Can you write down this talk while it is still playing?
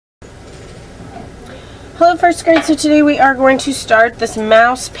Hello first grade, so today we are going to start this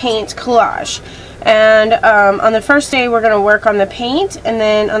mouse paint collage. And on the first day we're going to work on the paint, and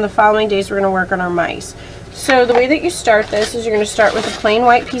then on the following days we're going to work on our mice. So the way that you start this is you're going to start with a plain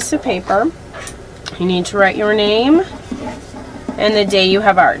white piece of paper. You need to write your name and the day you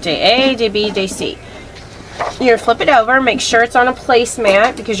have art. Day A, day B, day C. You're going to flip it over, make sure it's on a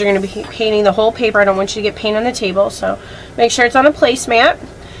placemat because you're going to be painting the whole paper. I don't want you to get paint on the table, so make sure it's on a placemat.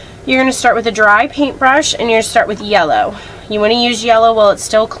 You're going to start with a dry paintbrush, and you're going to start with yellow. You want to use yellow while it's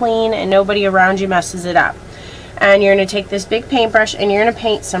still clean and nobody around you messes it up. And you're going to take this big paintbrush and you're going to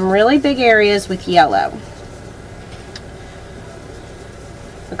paint some really big areas with yellow.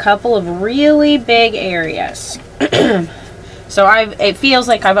 A couple of really big areas. So it feels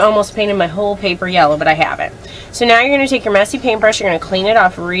like I've almost painted my whole paper yellow, but I haven't. So now you're going to take your messy paintbrush, you're going to clean it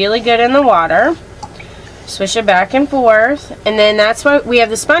off really good in the water. Swish it back and forth, and then that's why we have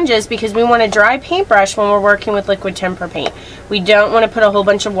the sponges, because we want a dry paintbrush when we're working with liquid tempera paint. We don't want to put a whole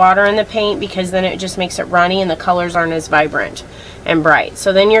bunch of water in the paint because then it just makes it runny and the colors aren't as vibrant and bright.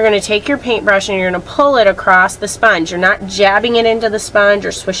 So then you're going to take your paintbrush and you're going to pull it across the sponge. You're not jabbing it into the sponge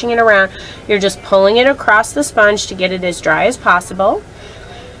or swishing it around. You're just pulling it across the sponge to get it as dry as possible.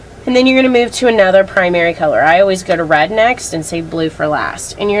 And then you're going to move to another primary color. I always go to red next and save blue for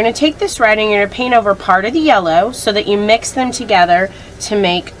last. And you're going to take this red and you're going to paint over part of the yellow so that you mix them together to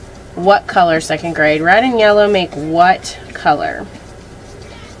make what color, second grade? Red and yellow make what color?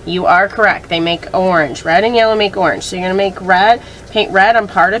 You are correct. They make orange. Red and yellow make orange. So you're going to make red, paint red on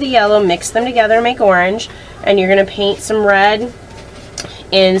part of the yellow, mix them together and make orange. And you're going to paint some red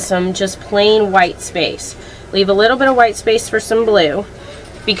in some just plain white space. Leave a little bit of white space for some blue.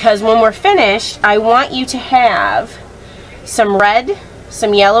 Because when we're finished, I want you to have some red,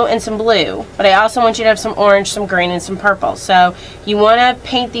 some yellow, and some blue. But I also want you to have some orange, some green, and some purple. So you want to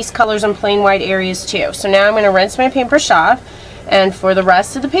paint these colors in plain white areas too. So now I'm going to rinse my paintbrush off. And for the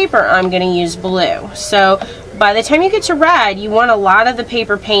rest of the paper, I'm going to use blue. So by the time you get to red, you want a lot of the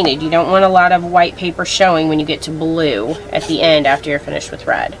paper painted. You don't want a lot of white paper showing when you get to blue at the end after you're finished with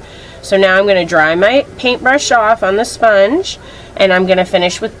red. So now I'm going to dry my paintbrush off on the sponge, and I'm going to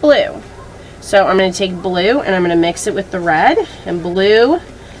finish with blue. So I'm going to take blue and I'm going to mix it with the red, and blue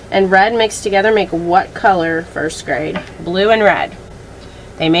and red mixed together make what color, first grade? Blue and red.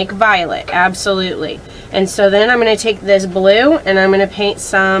 They make violet, absolutely. And so then I'm going to take this blue and I'm going to paint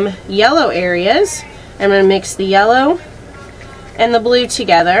some yellow areas. I'm going to mix the yellow and the blue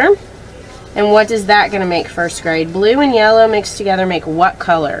together. And what is that going to make, first grade? Blue and yellow mixed together make what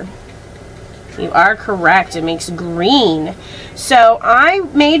color? You are correct, it makes green. So I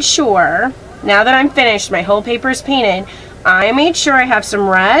made sure, now that I'm finished, my whole paper is painted, I made sure I have some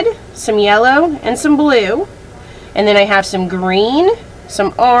red, some yellow, and some blue. And then I have some green,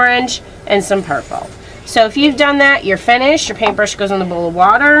 some orange, and some purple. So if you've done that, you're finished. Your paintbrush goes in the bowl of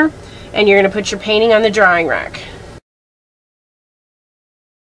water, and you're going to put your painting on the drying rack.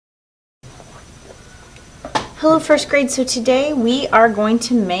 Hello first grade, so today we are going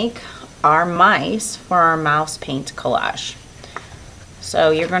to make our mice for our mouse paint collage. So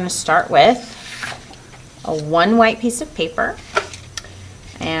you're going to start with one white piece of paper,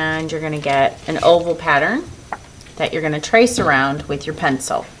 and you're going to get an oval pattern that you're going to trace around with your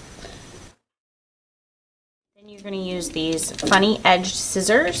pencil. Then you're going to use these funny edged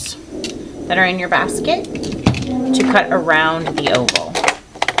scissors that are in your basket to cut around the oval.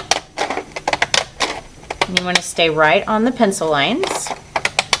 And you want to stay right on the pencil lines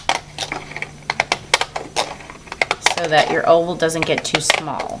so that your oval doesn't get too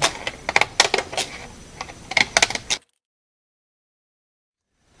small.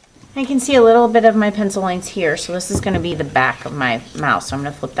 I can see a little bit of my pencil lines here, so this is going to be the back of my mouse, so I'm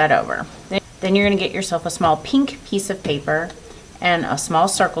going to flip that over. Then you're going to get yourself a small pink piece of paper and a small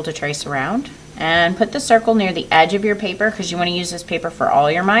circle to trace around, and put the circle near the edge of your paper because you want to use this paper for all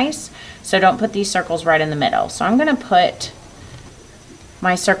your mice, so don't put these circles right in the middle. So I'm going to put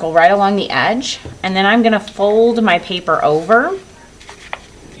my circle right along the edge, and then I'm going to fold my paper over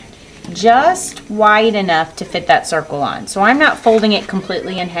just wide enough to fit that circle on. So I'm not folding it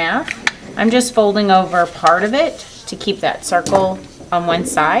completely in half. I'm just folding over part of it to keep that circle on one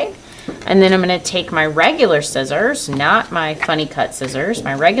side. And then I'm going to take my regular scissors, not my funny cut scissors,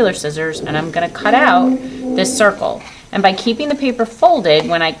 my regular scissors, and I'm going to cut out this circle. And by keeping the paper folded,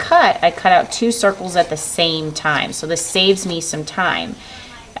 when I cut out two circles at the same time. So this saves me some time.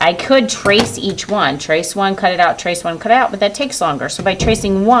 I could trace each one, trace one, cut it out, trace one, cut it out, but that takes longer. So by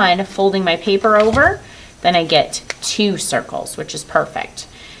tracing one, folding my paper over, then I get two circles, which is perfect.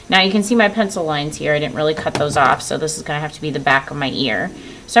 Now you can see my pencil lines here. I didn't really cut those off, so this is going to have to be the back of my ear.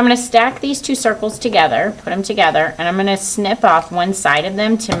 So I'm going to stack these two circles together, put them together, and I'm going to snip off one side of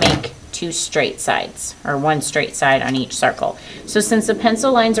them to make two straight sides, or one straight side on each circle. So since the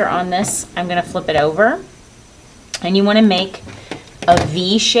pencil lines are on this, I'm going to flip it over, and you want to make a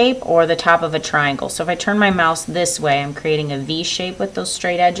V shape or the top of a triangle. So if I turn my mouse this way, I'm creating a V shape with those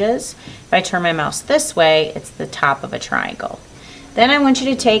straight edges. If I turn my mouse this way, it's the top of a triangle. Then I want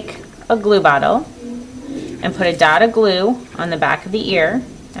you to take a glue bottle and put a dot of glue on the back of the ear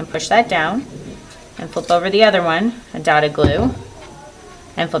and push that down, and flip over the other one, a dot of glue,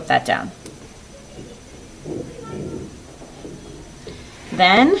 and flip that down.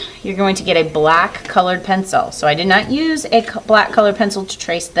 Then you're going to get a black colored pencil. So I did not use a black colored pencil to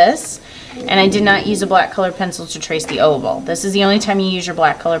trace this, and I did not use a black colored pencil to trace the oval. This is the only time you use your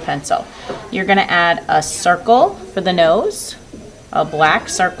black colored pencil. You're going to add a circle for the nose, a black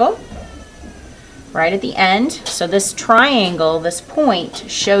circle right at the end. So this triangle, this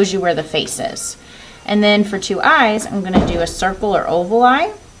point, shows you where the face is. And then for two eyes, I'm going to do a circle or oval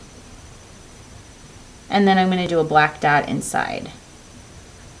eye, and then I'm going to do a black dot inside.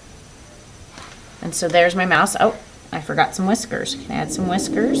 And so there's my mouse. Oh, I forgot some whiskers. Can I add some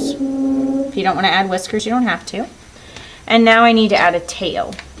whiskers? If you don't want to add whiskers, you don't have to. And now I need to add a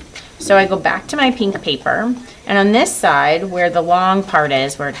tail. So I go back to my pink paper, and on this side where the long part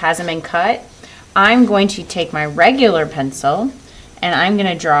is, where it hasn't been cut, I'm going to take my regular pencil and I'm going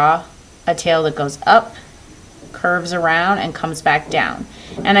to draw a tail that goes up, curves around, and comes back down.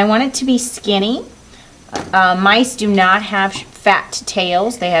 And I want it to be skinny. Mice do not have fat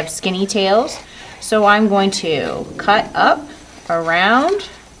tails, they have skinny tails. So I'm going to cut up, around,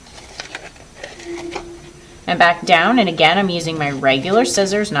 and back down. And again, I'm using my regular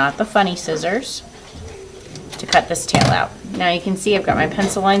scissors, not the funny scissors, to cut this tail out. Now you can see I've got my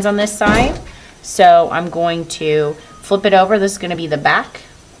pencil lines on this side. So I'm going to flip it over. This is going to be the back.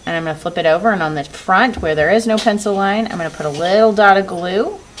 And I'm going to flip it over, and on the front where there is no pencil line, I'm going to put a little dot of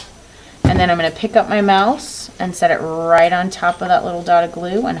glue. And then I'm going to pick up my mouse and set it right on top of that little dot of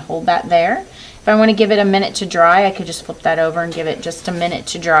glue and hold that there. If I want to give it a minute to dry, I could just flip that over and give it just a minute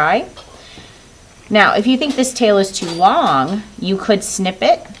to dry. Now, if you think this tail is too long, you could snip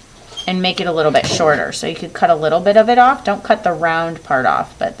it and make it a little bit shorter. So you could cut a little bit of it off. Don't cut the round part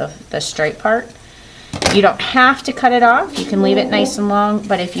off, but the straight part. You don't have to cut it off. You can leave it nice and long,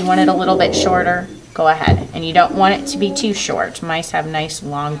 but if you want it a little bit shorter, go ahead. And you don't want it to be too short. Mice have nice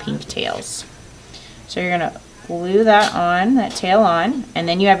long pink tails. So you're going to glue that on, that tail on, and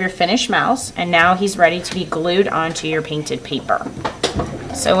then you have your finished mouse, and now he's ready to be glued onto your painted paper.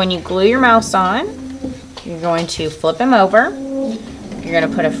 So when you glue your mouse on, you're going to flip him over. You're going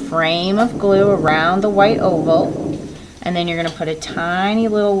to put a frame of glue around the white oval, and then you're going to put a tiny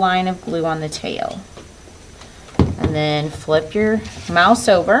little line of glue on the tail. And then flip your mouse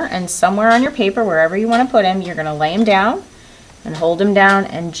over, and somewhere on your paper, wherever you want to put him, you're going to lay him down and hold him down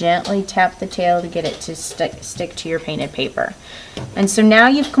and gently tap the tail to get it to stick to your painted paper. And so now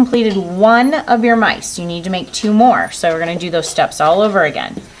you've completed one of your mice. You need to make two more. So we're going to do those steps all over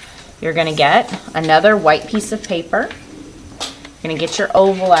again. You're going to get another white piece of paper. You're going to get your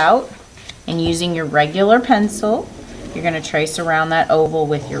oval out, and using your regular pencil, you're going to trace around that oval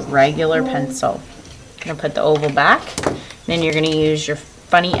with your regular pencil. You're going to put the oval back, then you're going to use your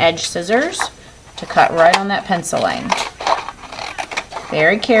funny edge scissors to cut right on that pencil line.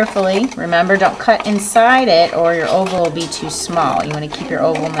 Very carefully. Remember, don't cut inside it or your oval will be too small. You want to keep your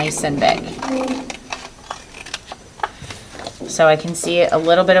oval nice and big. So I can see a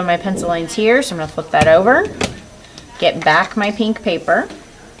little bit of my pencil lines here, so I'm going to flip that over, get back my pink paper,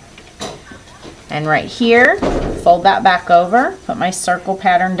 and right here, fold that back over, put my circle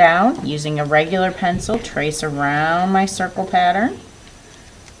pattern down, using a regular pencil, trace around my circle pattern.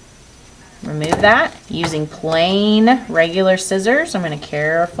 Remove that. Using plain regular scissors, I'm going to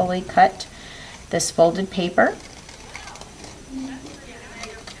carefully cut this folded paper.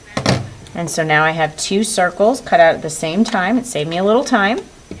 And so now I have two circles cut out at the same time. It saved me a little time.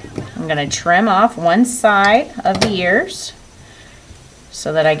 I'm going to trim off one side of the ears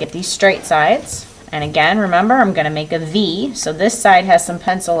so that I get these straight sides. And again, remember, I'm going to make a V. So this side has some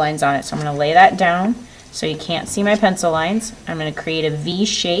pencil lines on it. So I'm going to lay that down so you can't see my pencil lines. I'm going to create a V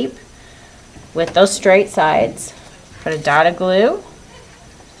shape with those straight sides. Put a dot of glue,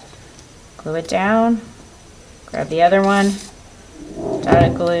 glue it down, grab the other one, dot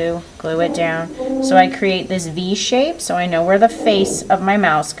of glue, glue it down. So I create this V shape so I know where the face of my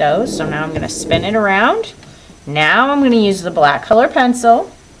mouse goes. So now I'm going to spin it around. Now I'm going to use the black color pencil,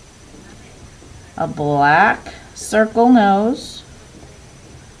 a black circle nose,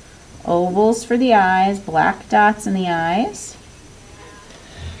 ovals for the eyes, black dots in the eyes.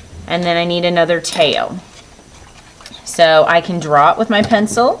 and then I need another tail. So I can draw it with my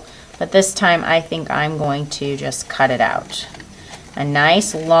pencil, but this time I think I'm going to just cut it out. A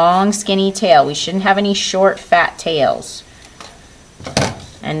nice long skinny tail. We shouldn't have any short fat tails.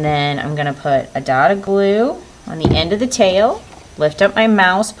 And then I'm going to put a dot of glue on the end of the tail, lift up my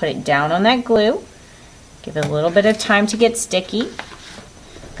mouse, put it down on that glue, give it a little bit of time to get sticky.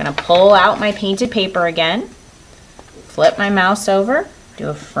 I'm going to pull out my painted paper again, flip my mouse over, do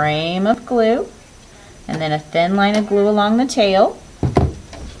a frame of glue, and then a thin line of glue along the tail.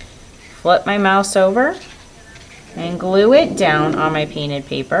 Flip my mouse over and glue it down on my painted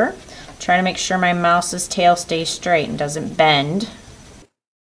paper. Try to make sure my mouse's tail stays straight and doesn't bend.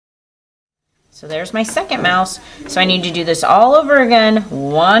 So there's my second mouse. So I need to do this all over again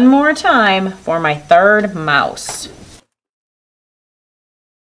one more time for my third mouse.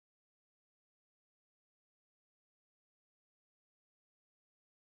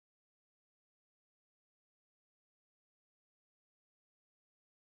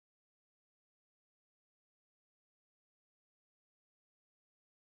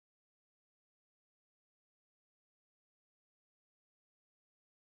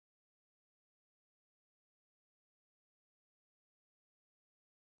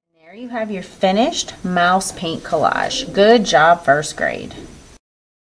 There you have your finished mouse paint collage. Good job, first grade.